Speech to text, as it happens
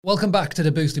Welcome back to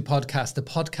the Boostly Podcast, the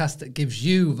podcast that gives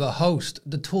you, the host,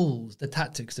 the tools, the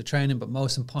tactics, the training, but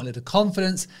most importantly, the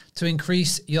confidence to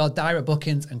increase your direct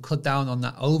bookings and cut down on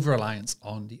that over-reliance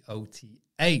on the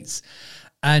OTAs.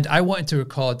 And I wanted to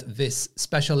record this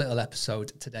special little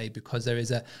episode today because there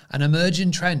is an emerging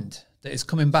trend that is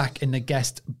coming back in the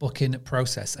guest booking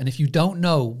process. And if you don't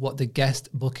know what the guest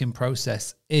booking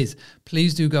process is,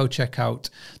 please do go check out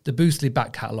the Boostly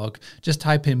back catalogue. Just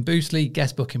type in Boostly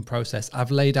guest booking process. I've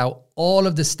laid out all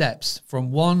of the steps from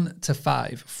 1 to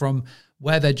 5, from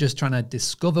where they're just trying to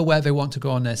discover where they want to go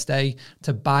on their stay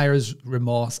to buyer's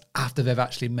remorse after they've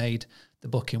actually made the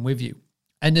booking with you.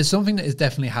 And there's something that is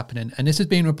definitely happening, and this has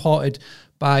been reported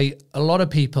by a lot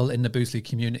of people in the Boostly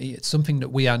community. It's something that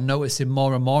we are noticing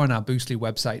more and more on our Boostly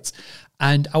websites.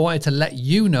 And I wanted to let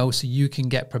you know so you can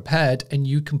get prepared and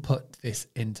you can put this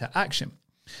into action.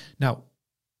 Now,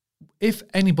 if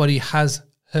anybody has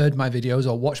heard my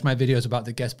videos or watched my videos about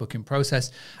the guest booking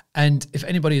process, and if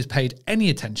anybody has paid any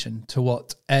attention to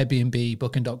what Airbnb,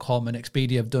 Booking.com and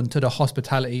Expedia have done to the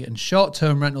hospitality and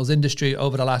short-term rentals industry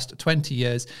over the last 20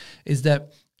 years, is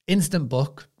that instant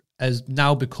book has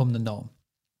now become the norm.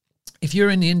 If you're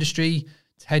in the industry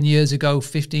 10 years ago,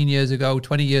 15 years ago,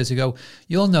 20 years ago,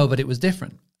 you'll know that it was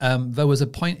different. There was a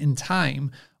point in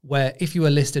time where if you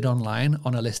were listed online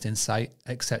on a listing site,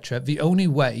 etc., the only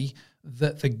way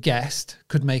that the guest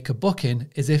could make a booking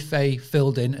is if they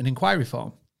filled in an inquiry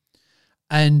form.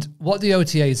 And what the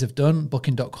OTAs have done,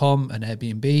 Booking.com and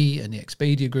Airbnb and the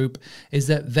Expedia group, is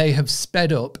that they have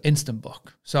sped up instant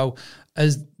book. So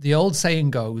as the old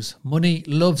saying goes, money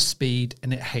loves speed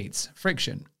and it hates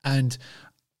friction. And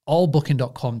all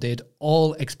Booking.com did,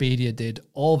 all Expedia did,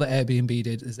 all the Airbnb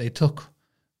did is they took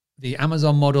the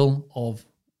Amazon model of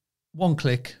one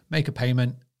click, make a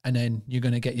payment, and then you're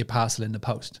going to get your parcel in the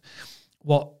post.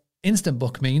 What instant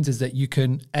book means is that you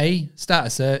can A, start a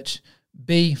search,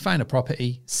 B, find a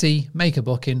property, C, make a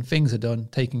booking, things are done,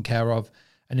 taken care of,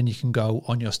 and then you can go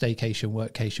on your staycation,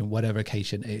 workcation, whatever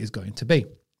occasion it is going to be.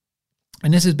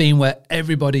 And this has been where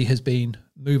everybody has been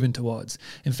moving towards.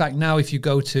 In fact, now if you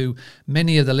go to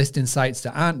many of the listing sites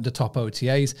that aren't the top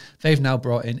OTAs, they've now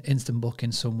brought in instant book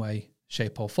in some way,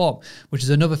 shape or form, which is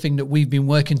another thing that we've been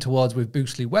working towards with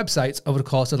Boostly websites over the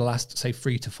course of the last, say,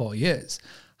 3 to 4 years.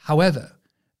 However,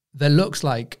 there looks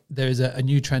like there is a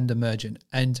new trend emerging.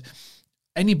 And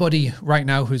anybody right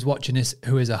now who's watching this,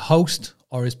 who is a host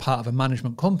or is part of a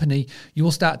management company, you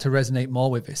will start to resonate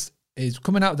more with this. Is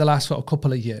coming out of the last sort of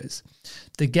couple of years.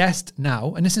 The guest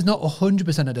now, and this is not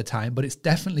 100% of the time, but it's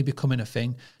definitely becoming a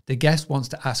thing. The guest wants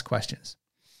to ask questions.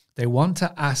 They want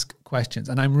to ask questions.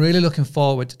 And I'm really looking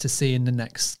forward to seeing the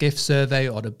next Skift survey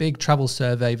or the big travel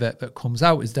survey that comes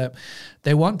out, is that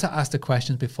they want to ask the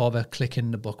questions before they're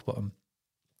clicking the book button.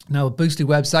 Now, Boostly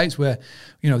websites, where,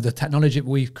 the technology that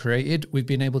we've created, we've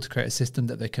been able to create a system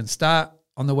that they can start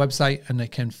on the website and they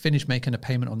can finish making a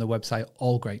payment on the website.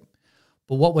 All great.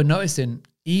 But what we're noticing,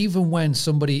 even when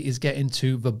somebody is getting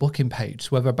to the booking page, so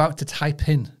where they're about to type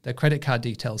in their credit card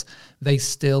details, they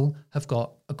still have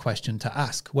got a question to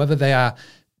ask, whether they are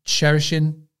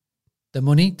cherishing the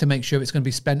money to make sure it's going to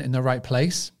be spent in the right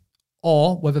place,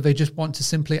 or whether they just want to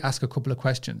simply ask a couple of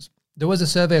questions. There was a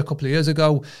survey a couple of years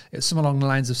ago, it's something along the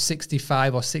lines of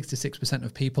 65 or 66%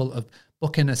 of people of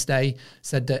booking a stay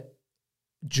said that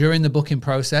during the booking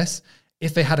process,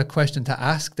 if they had a question to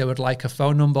ask, they would like a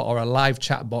phone number or a live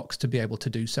chat box to be able to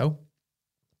do so.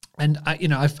 And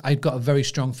I've got a very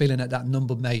strong feeling that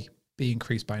number may be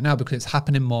increased by now because it's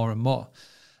happening more and more.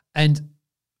 And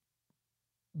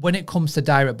when it comes to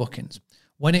direct bookings,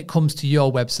 when it comes to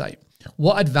your website,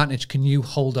 what advantage can you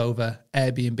hold over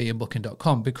Airbnb and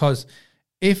Booking.com? Because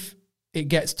if it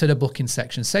gets to the booking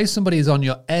section, say somebody is on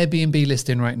your Airbnb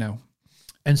listing right now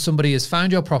and somebody has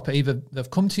found your property, they've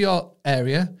come to your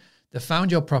area, they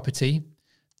found your property,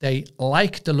 they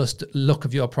like the look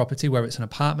of your property, whether it's an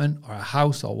apartment or a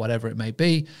house or whatever it may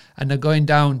be, and they're going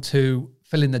down to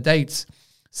fill in the dates.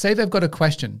 Say they've got a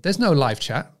question. There's no live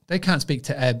chat. They can't speak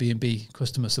to Airbnb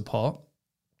customer support.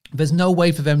 There's no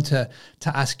way for them to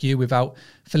ask you without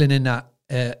filling in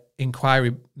that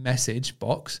inquiry message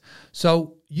box.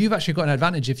 So you've actually got an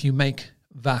advantage if you make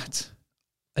that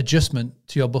adjustment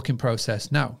to your booking process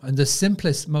now. And the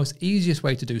simplest, most easiest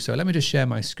way to do so, let me just share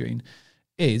my screen,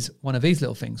 is one of these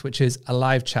little things, which is a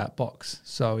live chat box.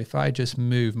 So if I just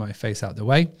move my face out the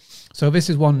way. So this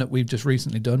is one that we've just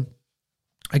recently done.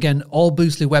 Again, all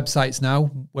Boostly websites now,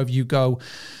 whether you go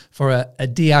for a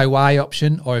DIY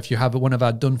option or if you have one of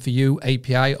our done for you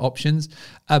API options,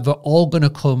 they're all going to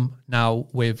come now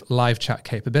with live chat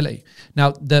capability.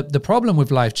 Now, the problem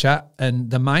with live chat and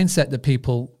the mindset that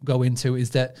people go into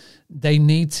is that they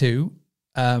need to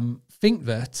think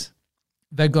that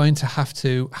they're going to have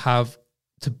to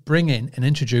bring in and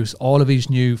introduce all of these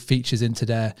new features into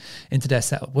their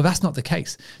setup. Well, that's not the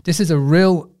case. This is a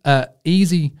real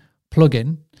easy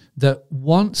plugin that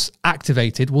once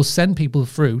activated will send people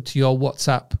through to your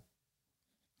WhatsApp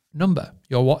number,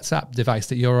 your WhatsApp device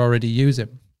that you're already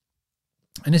using.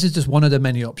 And this is just one of the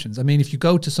many options. I mean, if you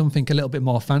go to something a little bit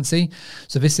more fancy,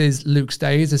 so this is Luke's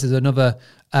Days. This is another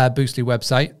Boostly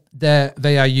website.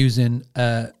 They are using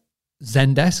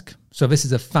Zendesk. So this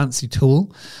is a fancy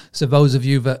tool. So those of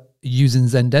you that are using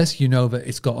Zendesk, you know that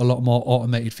it's got a lot more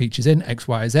automated features in X,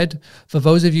 Y, Z. For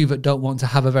those of you that don't want to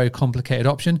have a very complicated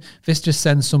option, this just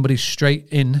sends somebody straight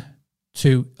in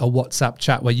to a WhatsApp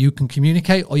chat where you can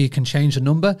communicate, or you can change the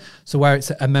number. So where it's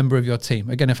a member of your team.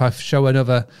 Again, if I show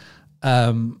another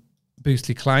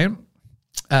Boostly client,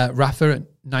 Rafa at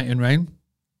Night and Rain,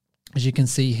 as you can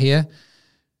see here,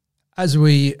 as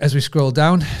we scroll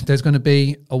down, there's going to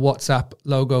be a WhatsApp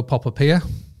logo pop up here.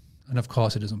 And of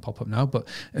course, it doesn't pop up now, but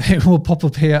it will pop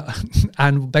up here.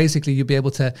 And basically, you'll be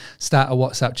able to start a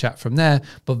WhatsApp chat from there.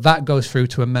 But that goes through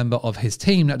to a member of his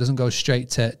team. That doesn't go straight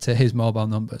to his mobile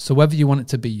number. So whether you want it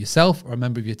to be yourself or a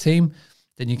member of your team,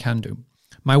 then you can do.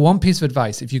 My one piece of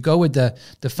advice, if you go with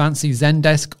the fancy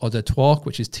Zendesk or the Twaq,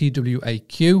 which is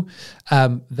TWAQ,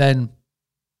 then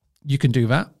you can do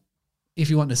that. If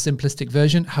you want a simplistic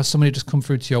version, have somebody just come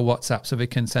through to your WhatsApp so they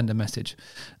can send a message.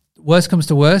 Worst comes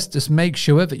to worst, just make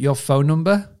sure that your phone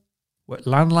number,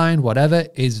 landline, whatever,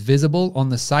 is visible on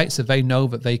the site so they know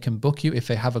that they can book you if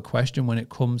they have a question when it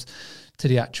comes to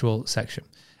the actual section.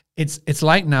 It's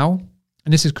like now,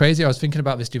 and this is crazy, I was thinking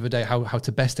about this the other day, how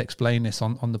to best explain this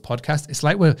on the podcast. It's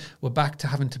like we're back to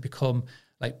having to become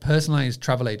like personalized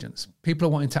travel agents. People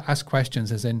are wanting to ask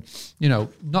questions as in,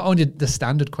 not only the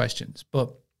standard questions,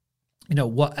 but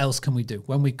what else can we do?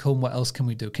 When we come, what else can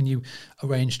we do? Can you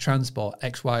arrange transport,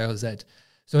 X, Y, or Z?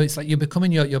 So it's like you're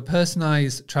becoming your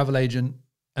personalized travel agent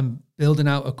and building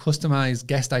out a customized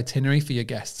guest itinerary for your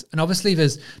guests. And obviously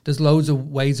there's loads of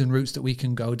ways and routes that we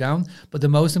can go down. But the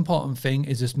most important thing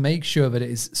is just make sure that it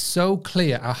is so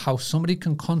clear how somebody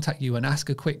can contact you and ask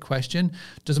a quick question.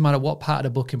 Doesn't matter what part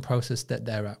of the booking process that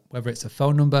they're at, whether it's a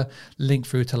phone number, link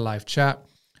through to live chat.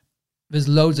 There's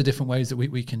loads of different ways that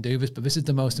we can do this, but this is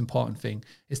the most important thing,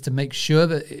 is to make sure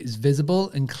that it is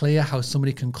visible and clear how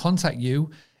somebody can contact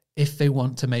you if they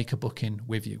want to make a booking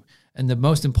with you. And the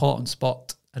most important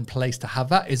spot and place to have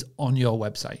that is on your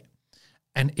website.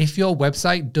 And if your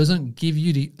website doesn't give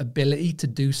you the ability to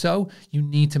do so, you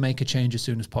need to make a change as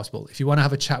soon as possible. If you want to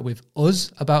have a chat with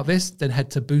us about this, then head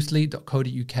to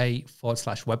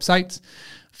boostly.co.uk/websites.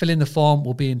 Fill in the form,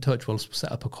 we'll be in touch, we'll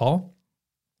set up a call.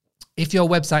 If your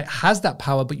website has that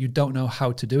power, but you don't know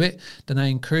how to do it, then I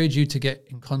encourage you to get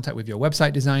in contact with your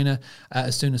website designer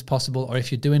as soon as possible. Or if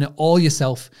you're doing it all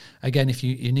yourself, again, if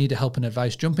you need help and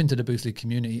advice, jump into the Boostly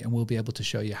community and we'll be able to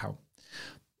show you how.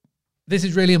 This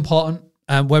is really important.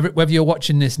 Whether you're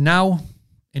watching this now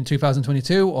in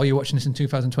 2022 or you're watching this in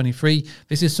 2023,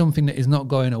 this is something that is not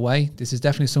going away. This is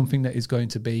definitely something that is going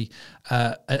to be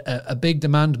a big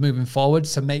demand moving forward.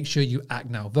 So make sure you act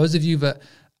now. Those of you that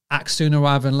act sooner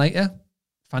rather than later,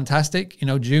 fantastic.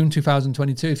 June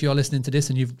 2022, if you're listening to this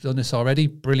and you've done this already,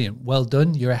 brilliant. Well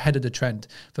done. You're ahead of the trend.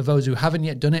 For those who haven't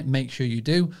yet done it, make sure you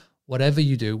do. Whatever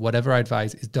you do, whatever I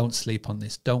advise is don't sleep on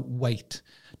this. Don't wait.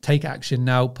 Take action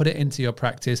now. Put it into your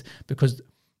practice, because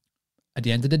at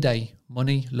the end of the day,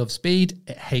 money loves speed.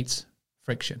 It hates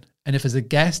friction. And if there's a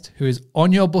guest who is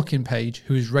on your booking page,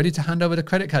 who is ready to hand over the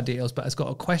credit card details, but has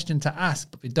got a question to ask,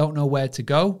 but they don't know where to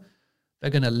go, they're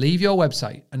going to leave your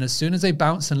website. And as soon as they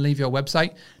bounce and leave your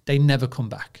website, they never come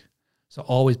back. So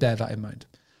always bear that in mind.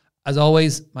 As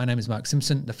always, my name is Mark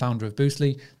Simpson, the founder of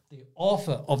Boostly, the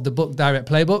author of the book Direct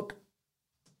Playbook,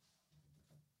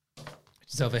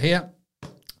 which is over here.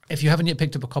 If you haven't yet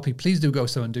picked up a copy, please do go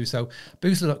so and do so.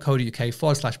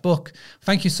 boostly.co.uk/book.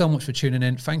 Thank you so much for tuning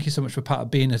in. Thank you so much for part of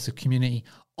being as a community.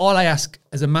 All I ask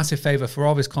as a massive favor for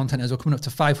all this content, as we're coming up to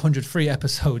 500 free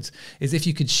episodes, is if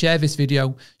you could share this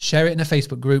video, share it in a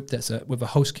Facebook group that's with a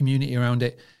host community around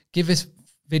it. Give this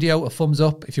video a thumbs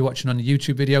up if you're watching on a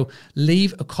YouTube video.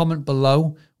 Leave a comment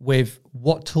below with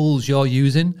what tools you're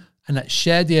using, and let's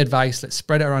share the advice. Let's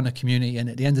spread it around the community. And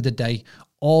at the end of the day,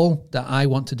 all that I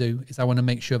want to do is I want to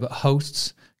make sure that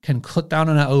hosts can cut down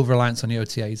on our over-reliance on the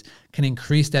OTAs, can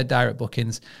increase their direct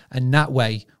bookings, and that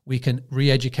way we can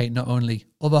re-educate not only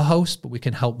other hosts, but we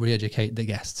can help re-educate the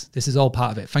guests. This is all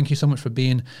part of it. Thank you so much for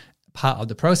being part of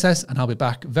the process, and I'll be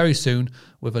back very soon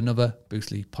with another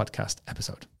Boostly podcast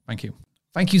episode. Thank you.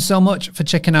 Thank you so much for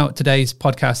checking out today's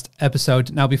podcast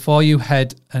episode. Now, before you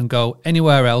head and go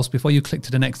anywhere else, before you click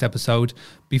to the next episode,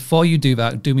 before you do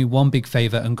that, do me one big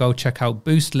favor and go check out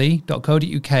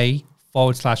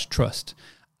boostly.co.uk/trust.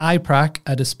 iPrac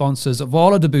are the sponsors of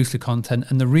all of the Boostly content,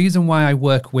 and the reason why I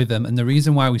work with them and the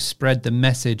reason why we spread the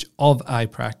message of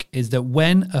iPrac is that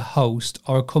when a host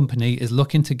or a company is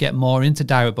looking to get more into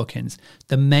direct bookings,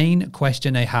 the main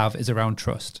question they have is around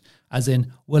trust. As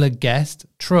in, will a guest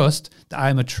trust that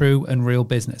I'm a true and real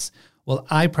business? Well,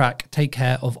 iPrac take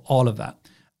care of all of that.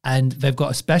 And they've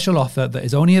got a special offer that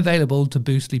is only available to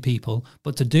Boostly people.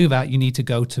 But to do that, you need to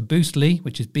go to Boostly,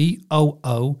 which is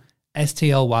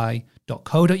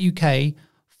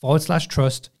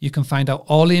boostly.co.uk/trust. You can find out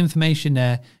all the information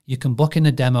there. You can book in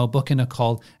a demo, book in a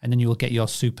call, and then you will get your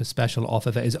super special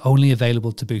offer that is only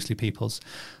available to Boostly peoples.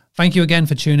 Thank you again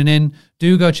for tuning in.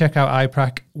 Do go check out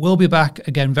iPrac. We'll be back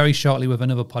again very shortly with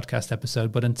another podcast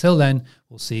episode. But until then,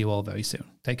 we'll see you all very soon.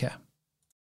 Take care.